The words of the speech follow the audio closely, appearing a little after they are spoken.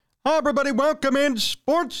Hi, everybody. Welcome in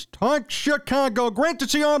Sports Talk Chicago. Great to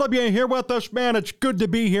see all of you here with us, man. It's good to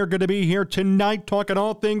be here. Good to be here tonight talking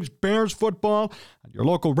all things Bears football on your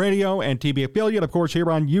local radio and TV affiliate. Of course,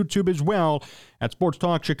 here on YouTube as well at Sports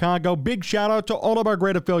Talk Chicago. Big shout out to all of our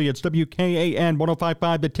great affiliates. WKAN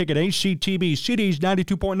 105.5 The Ticket, ACTV, CDs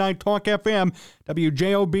 92.9 Talk FM,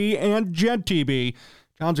 WJOB, and Jet TV.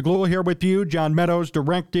 John Zaglula here with you. John Meadows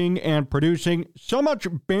directing and producing. So much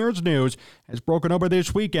Bears news has broken over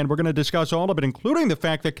this weekend. We're going to discuss all of it, including the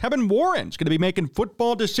fact that Kevin Warren's going to be making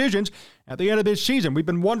football decisions at the end of this season. We've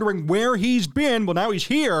been wondering where he's been. Well, now he's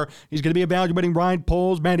here. He's going to be evaluating Ryan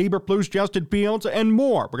Poles, Matt Eberflus, Justin Fields, and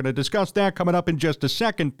more. We're going to discuss that coming up in just a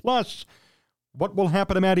second. Plus, what will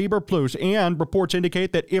happen to Matt Eberflus? And reports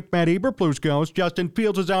indicate that if Matt Eberflus goes, Justin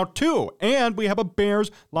Fields is out too. And we have a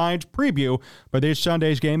Bears-Lions preview for this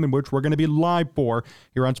Sunday's game, in which we're going to be live for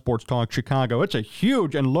here on Sports Talk Chicago. It's a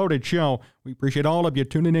huge and loaded show. We appreciate all of you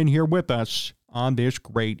tuning in here with us on this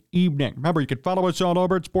great evening. Remember, you can follow us all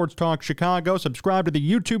over at Sports Talk Chicago. Subscribe to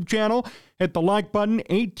the YouTube channel. Hit the like button.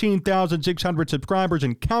 18,600 subscribers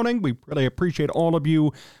and counting. We really appreciate all of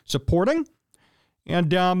you supporting.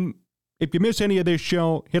 And, if you miss any of this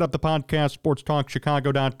show, hit up the podcast,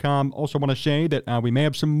 sportstalkchicago.com. Also want to say that we may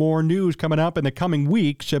have some more news coming up in the coming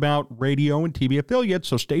weeks about radio and TV affiliates,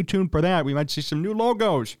 so stay tuned for that. We might see some new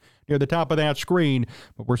logos near the top of that screen,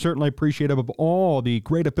 but we're certainly appreciative of all the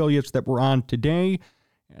great affiliates that we're on today.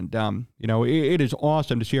 And, it is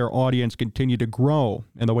awesome to see our audience continue to grow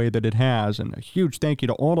in the way that it has. And a huge thank you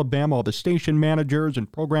to all of them, all the station managers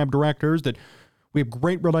and program directors that we have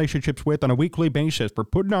great relationships with on a weekly basis for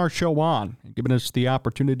putting our show on and giving us the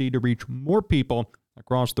opportunity to reach more people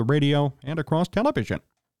across the radio and across television.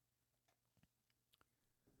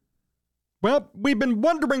 Well, we've been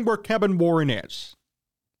wondering where Kevin Warren is.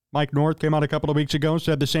 Mike North came out a couple of weeks ago and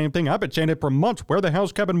said the same thing. I've been saying it for months. Where the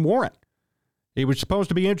hell's Kevin Warren? He was supposed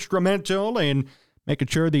to be instrumental in making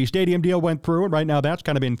sure the stadium deal went through, and right now that's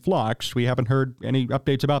kind of in flux. We haven't heard any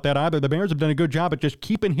updates about that either. The Bears have done a good job at just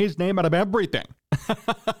keeping his name out of everything.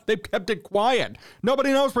 They've kept it quiet.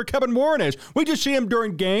 Nobody knows where Kevin Warren is. We just see him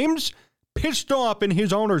during games, pissed off in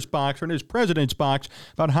his owner's box or in his president's box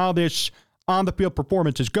about how this on-the-field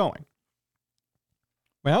performance is going.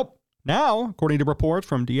 Well, now, according to reports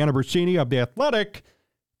from Deanna Bersini of The Athletic,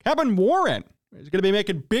 Kevin Warren is going to be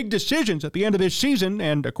making big decisions at the end of this season,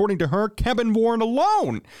 and according to her, Kevin Warren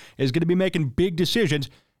alone is going to be making big decisions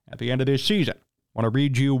at the end of this season. I want to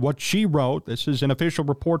read you what she wrote. This is an official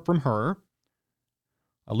report from her.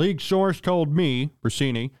 A league source told me,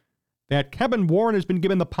 Bersini, that Kevin Warren has been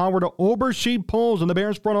given the power to oversee polls in the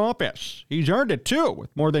Bears front office. He's earned it, too,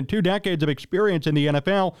 with more than 2 decades of experience in the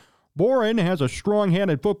NFL. Warren has a strong hand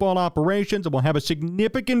in football operations and will have a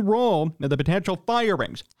significant role in the potential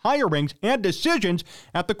firings, hirings, and decisions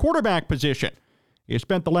at the quarterback position. He has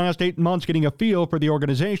spent the last 8 months getting a feel for the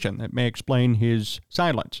organization. That may explain his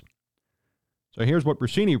silence. So here's what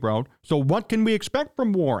Bersini wrote. So what can we expect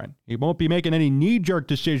from Warren? He won't be making any knee-jerk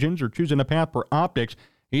decisions or choosing a path for optics.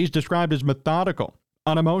 He's described as methodical,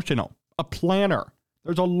 unemotional, a planner.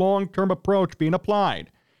 There's a long-term approach being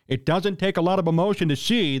applied. It doesn't take a lot of emotion to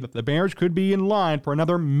see that the Bears could be in line for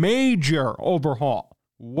another major overhaul.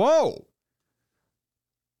 Whoa!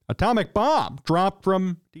 Atomic bomb dropped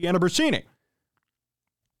from Deanna Bersini.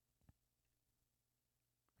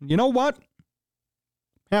 You know what?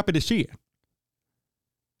 Happy to see it.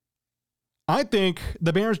 I think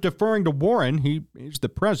the Bears deferring to Warren, he is the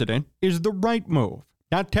president, is the right move.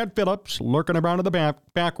 Not Ted Phillips lurking around in the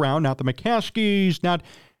background, not the McCaskies, not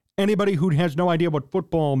anybody who has no idea what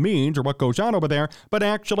football means or what goes on over there, but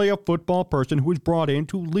actually a football person who's brought in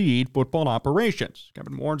to lead football operations.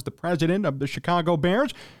 Kevin Warren's the president of the Chicago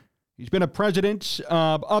Bears. He's been a president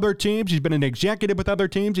of other teams. He's been an executive with other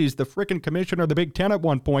teams. He's the frickin' commissioner of the Big Ten at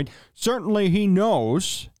one point. Certainly he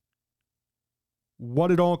knows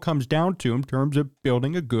what it all comes down to in terms of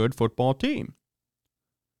building a good football team.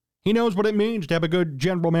 He knows what it means to have a good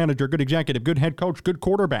general manager, good executive, good head coach, good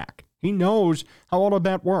quarterback. He knows how all of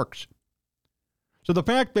that works. So the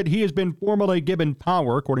fact that he has been formally given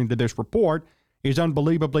power, according to this report, is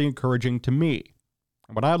unbelievably encouraging to me.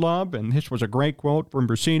 And what I love, and this was a great quote from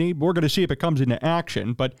Bersini, we're going to see if it comes into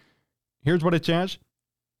action, but here's what it says.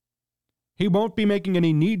 He won't be making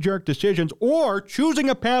any knee-jerk decisions or choosing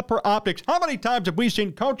a path for optics. How many times have we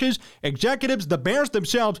seen coaches, executives, the Bears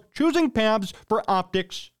themselves choosing paths for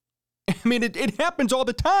optics? I mean, it happens all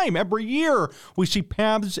the time. Every year we see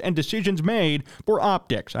paths and decisions made for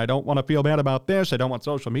optics. I don't want to feel bad about this. I don't want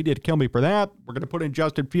social media to kill me for that. We're going to put in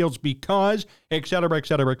Justin Fields because, et cetera, et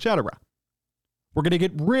cetera, et cetera. We're going to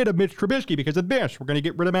get rid of Mitch Trubisky because of this. We're going to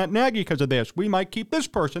get rid of Matt Nagy because of this. We might keep this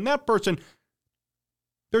person, that person.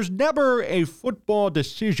 There's never a football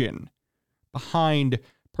decision behind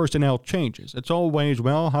personnel changes. It's always,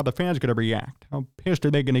 well, how the fans going to react? How pissed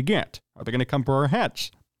are they going to get? Are they going to come for our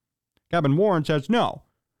heads? Kevin Warren says no.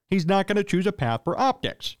 He's not going to choose a path for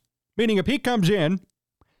optics. Meaning if he comes in,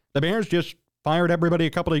 the Bears just fired everybody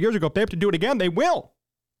a couple of years ago. If they have to do it again, they will.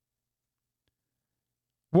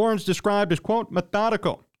 Warren's described as, quote,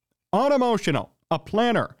 methodical, unemotional, a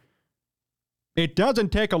planner. It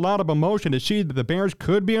doesn't take a lot of emotion to see that the Bears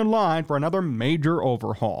could be in line for another major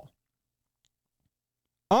overhaul.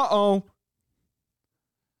 Uh-oh.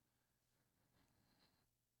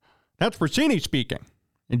 That's Rossini speaking,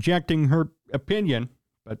 injecting her opinion,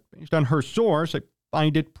 but based on her source, I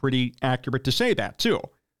find it pretty accurate to say that, too.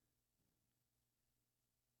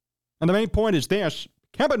 And the main point is this: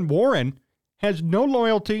 Kevin Warren has no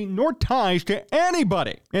loyalty nor ties to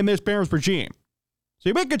anybody in this Bears regime.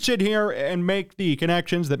 See, we could sit here and make the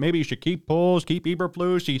connections that maybe he should keep Poles, keep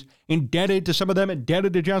Eberflus. He's indebted to some of them,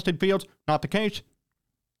 indebted to Justin Fields. Not the case.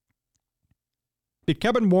 Did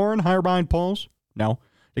Kevin Warren hire Ryan Poles? No.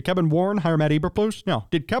 Did Kevin Warren hire Matt Eberflus? No.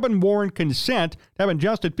 Did Kevin Warren consent to having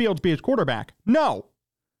Justin Fields be his quarterback? No.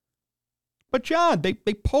 But John, they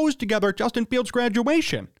posed together at Justin Fields'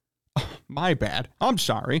 graduation. Oh, my bad. I'm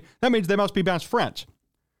sorry. That means they must be best friends.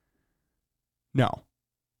 No.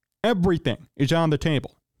 Everything is on the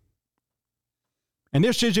table. And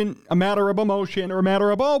this isn't a matter of emotion or a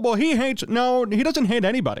matter of, oh, well, he hates. No, he doesn't hate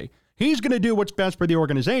anybody. He's going to do what's best for the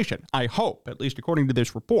organization, I hope, at least according to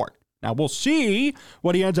this report. Now, we'll see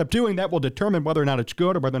what he ends up doing. That will determine whether or not it's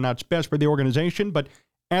good or whether or not it's best for the organization. But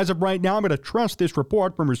as of right now, I'm going to trust this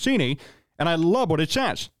report from Rossini, and I love what it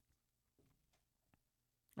says.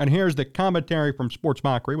 And here's the commentary from Sports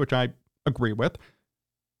Mockery, which I agree with.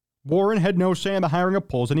 Warren had no say in the hiring of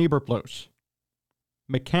Poles and Eberflus.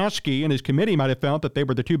 McCaskey and his committee might have felt that they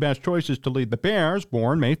were the two best choices to lead the Bears.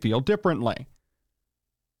 Warren may feel differently.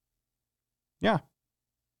 Yeah.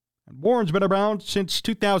 And Warren's been around since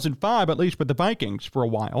 2005, at least with the Vikings, for a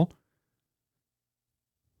while.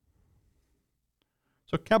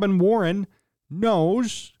 So Kevin Warren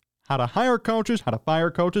knows how to hire coaches, how to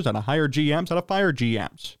fire coaches, how to hire GMs, how to fire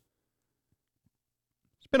GMs.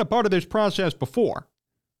 He's been a part of this process before.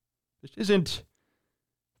 This isn't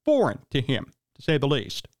foreign to him, to say the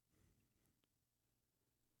least.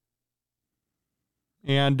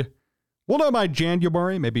 And we'll know by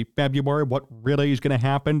January, maybe February, what really is going to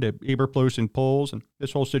happen to Eberflus and Poles and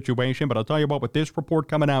this whole situation. But I'll tell you what, with this report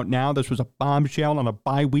coming out now, this was a bombshell on a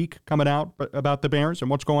bye week coming out about the Bears and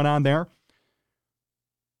what's going on there.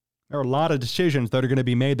 There are a lot of decisions that are going to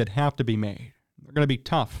be made that have to be made. They're going to be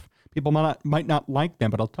tough. People might not like them,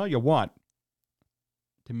 but I'll tell you what.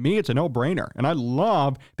 To me, it's a no-brainer. And I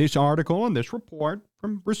love this article and this report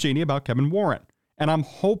from Rossini about Kevin Warren. And I'm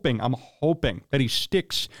hoping that he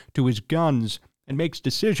sticks to his guns and makes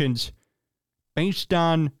decisions based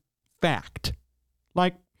on fact.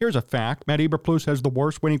 Like, here's a fact. Matt Eberflus has the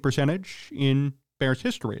worst winning percentage in Bears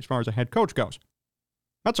history as far as a head coach goes.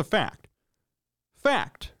 That's a fact.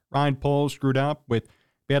 Fact. Ryan Poles screwed up with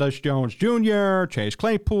Bettis Jones Jr., Chase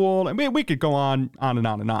Claypool. I mean, we could go on and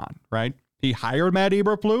on and on, right? He hired Matt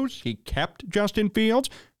Eberflus. He kept Justin Fields.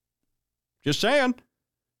 Just saying.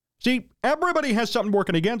 See, everybody has something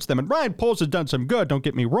working against them, and Ryan Poles has done some good, don't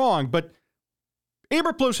get me wrong, but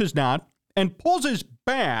Eberflus is not, and Poles'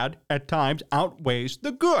 bad at times outweighs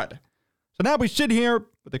the good. So now we sit here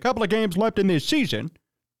with a couple of games left in this season.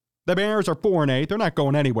 The Bears are 4-8. They're not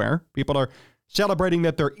going anywhere. People are celebrating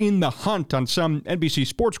that they're in the hunt on some NBC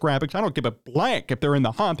Sports graphics. I don't give a blank if they're in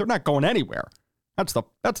the hunt. They're not going anywhere. That's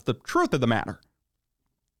the truth of the matter.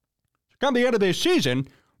 So come the end of this season,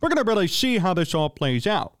 we're going to really see how this all plays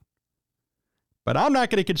out. But I'm not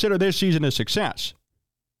going to consider this season a success.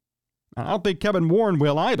 I don't think Kevin Warren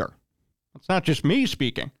will either. It's not just me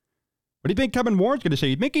speaking. What do you think Kevin Warren's going to say?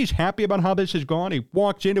 You think he's happy about how this has gone? He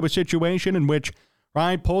walks into a situation in which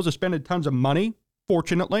Ryan Poles is spending tons of money,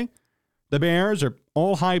 fortunately. The Bears are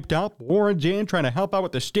all hyped up. Warren's in, trying to help out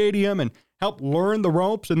with the stadium and help learn the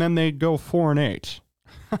ropes, and then they go 4-8.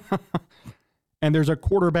 And there's a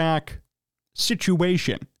quarterback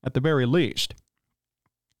situation at the very least.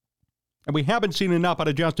 And we haven't seen enough out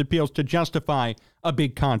of Justin Fields to justify a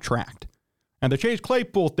big contract. And the Chase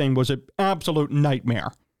Claypool thing was an absolute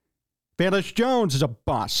nightmare. Bettis Jones is a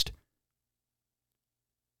bust.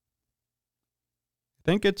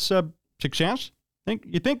 Think it's a success?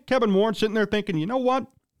 You think Kevin Warren's sitting there thinking, you know what?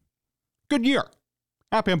 Good year.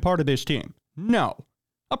 Happy I'm part of this team. No.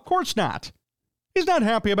 Of course not. He's not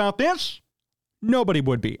happy about this. Nobody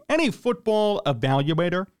would be. Any football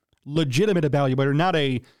evaluator, legitimate evaluator, not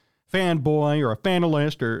a fanboy or a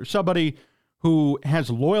fanalist or somebody who has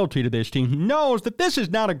loyalty to this team, knows that this is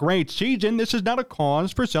not a great season. This is not a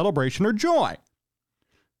cause for celebration or joy.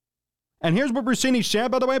 And here's what Brusini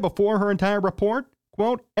said, by the way, before her entire report.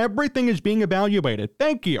 Quote, everything is being evaluated.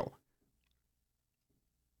 Thank you.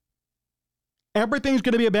 Everything's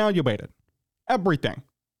going to be evaluated. Everything.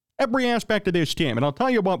 Every aspect of this team. And I'll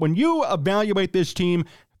tell you what, when you evaluate this team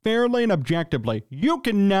fairly and objectively, you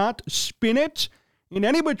cannot spin it in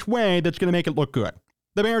any which way that's going to make it look good.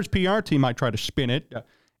 The Bears PR team might try to spin it.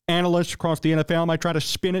 Analysts across the NFL might try to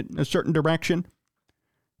spin it in a certain direction.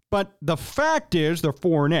 But the fact is they're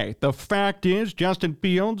 4-8. The fact is Justin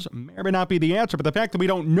Fields may or may not be the answer, but the fact that we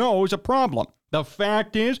don't know is a problem. The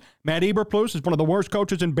fact is Matt Eberflus is one of the worst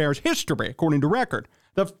coaches in Bears history, according to record.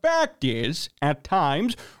 The fact is, at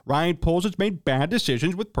times, Ryan Poles has made bad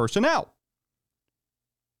decisions with personnel.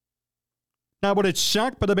 Now, would it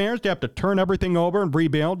suck for the Bears to have to turn everything over and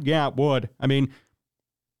rebuild? Yeah, it would. I mean,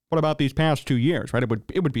 what about these past 2 years, right?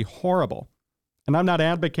 It would be horrible. And I'm not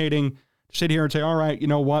advocating to sit here and say, all right, you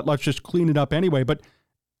know what, let's just clean it up anyway. But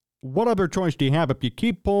what other choice do you have? If you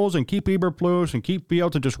keep Poles and keep Eberflus and keep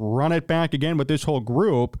Fields and just run it back again with this whole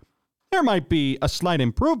group, there might be a slight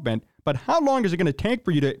improvement. But how long is it going to take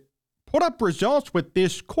for you to put up results with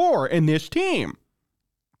this core and this team?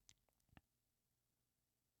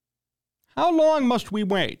 How long must we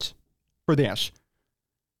wait for this?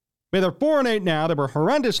 They're 4-8 now. They were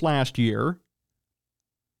horrendous last year.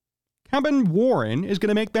 Kevin Warren is going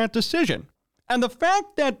to make that decision. And the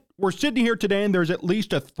fact that we're sitting here today and there's at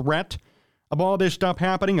least a threat of all this stuff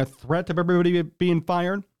happening, a threat of everybody being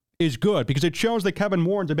fired, is good because it shows that Kevin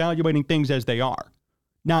Warren's evaluating things as they are,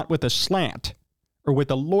 not with a slant or with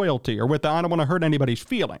a loyalty or with I don't want to hurt anybody's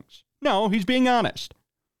feelings. No, he's being honest.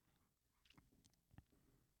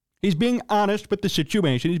 He's being honest with the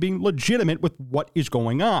situation. He's being legitimate with what is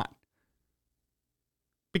going on.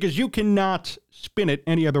 Because you cannot spin it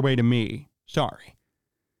any other way to me. Sorry.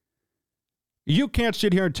 You can't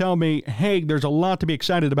sit here and tell me, hey, there's a lot to be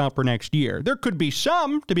excited about for next year. There could be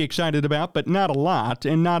some to be excited about, but not a lot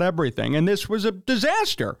and not everything. And this was a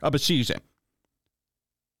disaster of a season.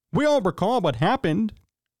 We all recall what happened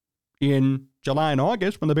in July and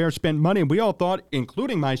August when the Bears spent money, and we all thought,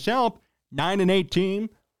 including myself, 9-8 team,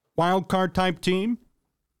 wild card type team.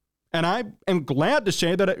 And I am glad to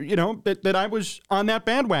say that, that I was on that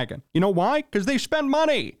bandwagon. You know why? Because they spent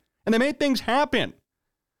money and they made things happen.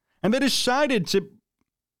 And they decided to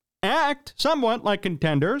act somewhat like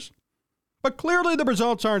contenders, but clearly the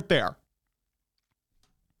results aren't there.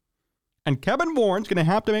 And Kevin Warren's going to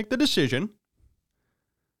have to make the decision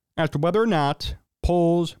as to whether or not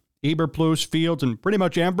Poles, Eberflus, Fields, and pretty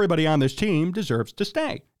much everybody on this team deserves to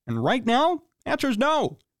stay. And right now, answer is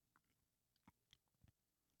no.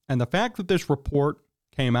 And the fact that this report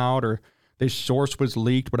came out or this source was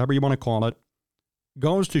leaked, whatever you want to call it,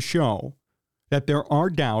 goes to show that there are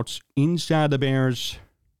doubts inside the Bears'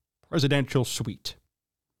 presidential suite.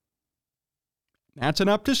 That's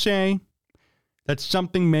enough to say that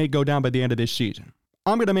something may go down by the end of this season.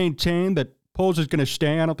 I'm going to maintain that Poles is going to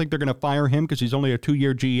stay. I don't think they're going to fire him because he's only a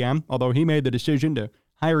 2-year GM, although he made the decision to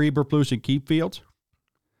hire Eberflus and keep Fields.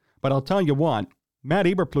 But I'll tell you what, Matt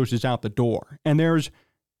Eberflus is out the door, and there's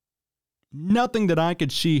nothing that I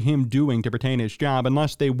could see him doing to retain his job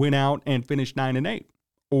unless they win out and finish 9-8.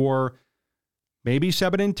 Or maybe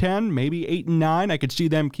 7-10, maybe 8-9. I could see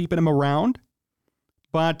them keeping him around.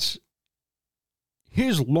 But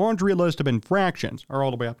his laundry list of infractions are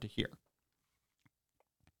all the way up to here.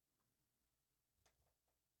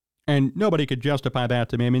 And nobody could justify that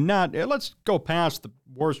to me. I mean, let's go past the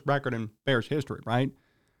worst record in Bears history, right?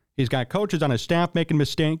 He's got coaches on his staff making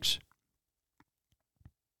mistakes.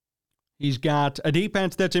 He's got a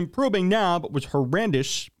defense that's improving now, but was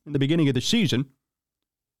horrendous in the beginning of the season.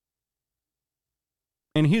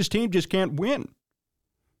 And his team just can't win.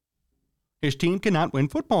 His team cannot win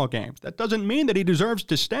football games. That doesn't mean that he deserves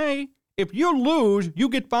to stay. If you lose, you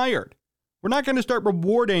get fired. We're not going to start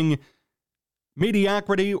rewarding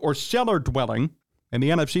mediocrity or cellar dwelling in the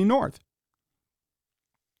NFC North.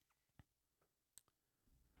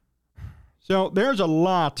 So there's a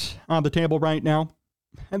lot on the table right now,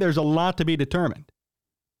 and there's a lot to be determined.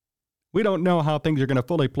 We don't know how things are going to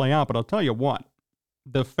fully play out, but I'll tell you what.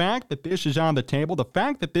 The fact that this is on the table, the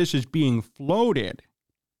fact that this is being floated,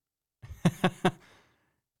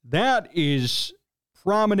 that is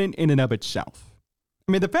prominent in and of itself.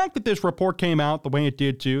 I mean, the fact that this report came out the way it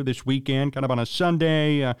did too this weekend, kind of on a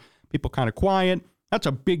Sunday, people kind of quiet, that's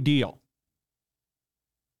a big deal.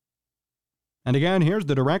 And again, here's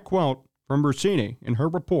the direct quote from Rossini. In her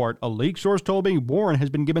report, a league source told me Warren has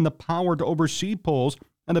been given the power to oversee Poles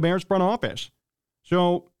and the Bears front office.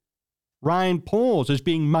 So Ryan Poles is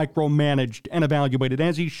being micromanaged and evaluated,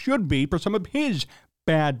 as he should be, for some of his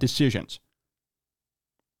bad decisions.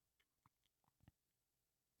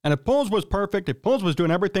 And if Poles was perfect, if Poles was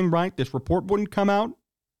doing everything right, this report wouldn't come out,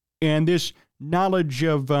 and this knowledge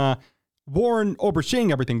of Warren overseeing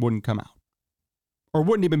everything wouldn't come out, or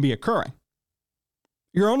wouldn't even be occurring.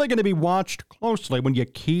 You're only going to be watched closely when you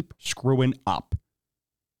keep screwing up.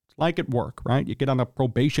 It's like at work, right? You get on a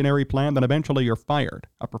probationary plan, then eventually you're fired.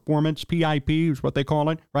 A performance PIP is what they call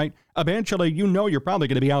it, right? Eventually, you know you're probably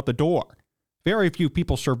going to be out the door. Very few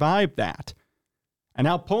people survive that. And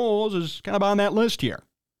now Poles is kind of on that list here.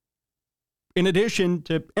 In addition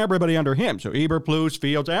to everybody under him. So Eberflus,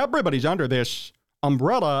 Fields, everybody's under this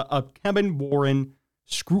umbrella of Kevin Warren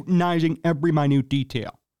scrutinizing every minute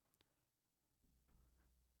detail.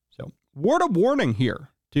 So, word of warning here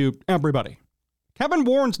to everybody. Kevin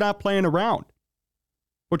Warren's not playing around,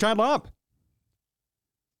 which I love.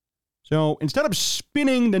 So, instead of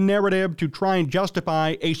spinning the narrative to try and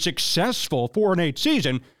justify a successful 4-8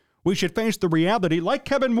 season, we should face the reality like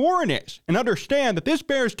Kevin Warren is and understand that this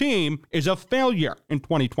Bears team is a failure in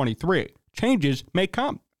 2023. Changes may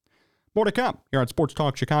come. More to come here on Sports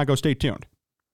Talk Chicago. Stay tuned.